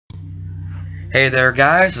Hey there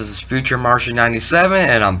guys, this is Future Martian 97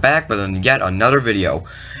 and I'm back with yet another video.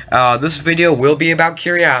 This video will be about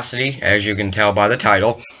curiosity, as you can tell by the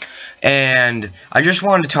title. And I just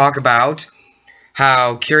wanted to talk about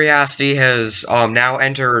how curiosity has now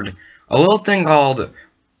entered a little thing called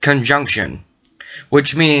conjunction.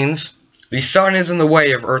 Which means the sun is in the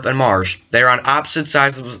way of Earth and Mars. They are on opposite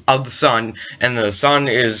sides of the sun, and the sun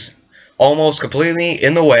is almost completely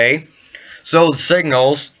in the way. So the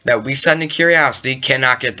signals that we send to Curiosity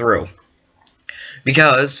cannot get through.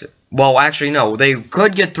 Because, well, actually no, they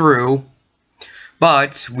could get through,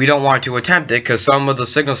 but we don't want to attempt it because some of the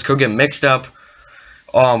signals could get mixed up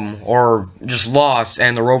or just lost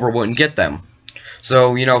and the rover wouldn't get them.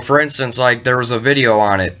 So, for instance, like there was a video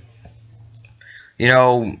on it.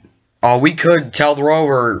 We could tell the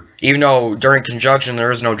rover, even though during conjunction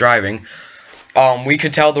there is no driving, we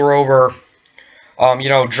could tell the rover,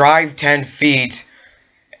 drive 10 feet,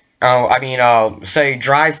 say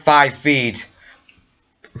drive 5 feet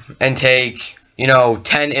and take,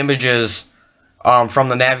 10 images from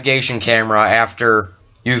the navigation camera after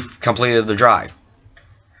you've completed the drive.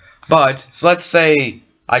 But, so let's say,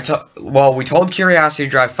 we told Curiosity to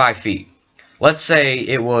drive 5 feet. Let's say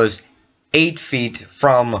it was 8 feet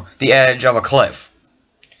from the edge of a cliff.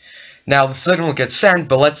 Now, the signal gets sent,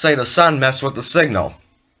 but let's say the sun messed with the signal.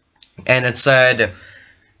 And it said,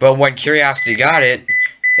 but when Curiosity got it,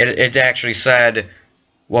 it actually said,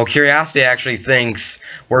 well, Curiosity actually thinks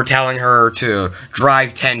we're telling her to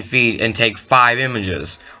drive 10 feet and take 5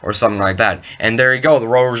 images, or something like that. And there you go, the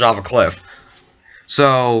rover's off a cliff.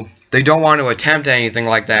 So, they don't want to attempt anything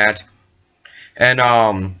like that.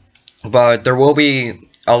 And, but there will be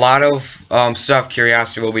a lot of stuff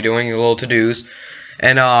Curiosity will be doing, little to-dos.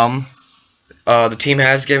 And, the team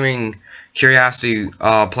has given Curiosity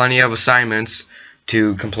plenty of assignments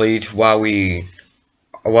to complete while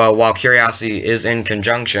Curiosity is in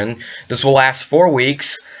conjunction. This will last 4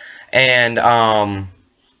 weeks, and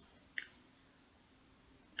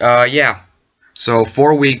yeah, so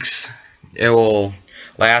 4 weeks it will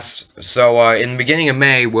last. So in the beginning of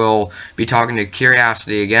May we'll be talking to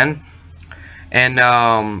Curiosity again, and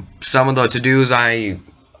some of the to-dos I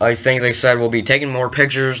think they said will be taking more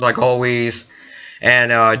pictures like always,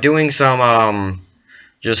 and doing some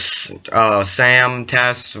SAM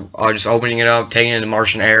tests, just opening it up, taking it into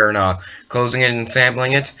Martian air, and closing it and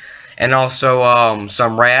sampling it, and also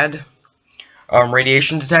some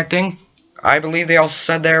radiation detecting. I believe they also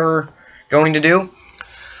said they were going to do.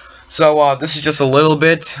 So this is just a little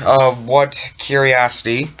bit of what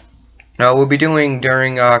Curiosity will be doing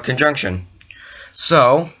during conjunction.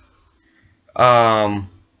 So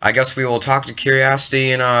I guess we will talk to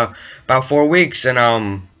Curiosity in about 4 weeks,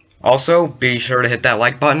 and also be sure to hit that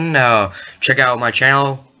like button. Check out my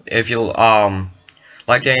channel if you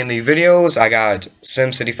liked any of the videos. I got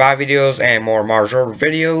SimCity 5 videos and more Mars Rover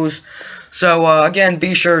videos. So again,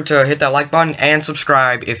 be sure to hit that like button and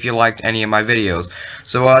subscribe if you liked any of my videos.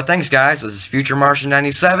 So thanks guys, this is Future Martian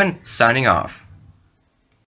 97 signing off.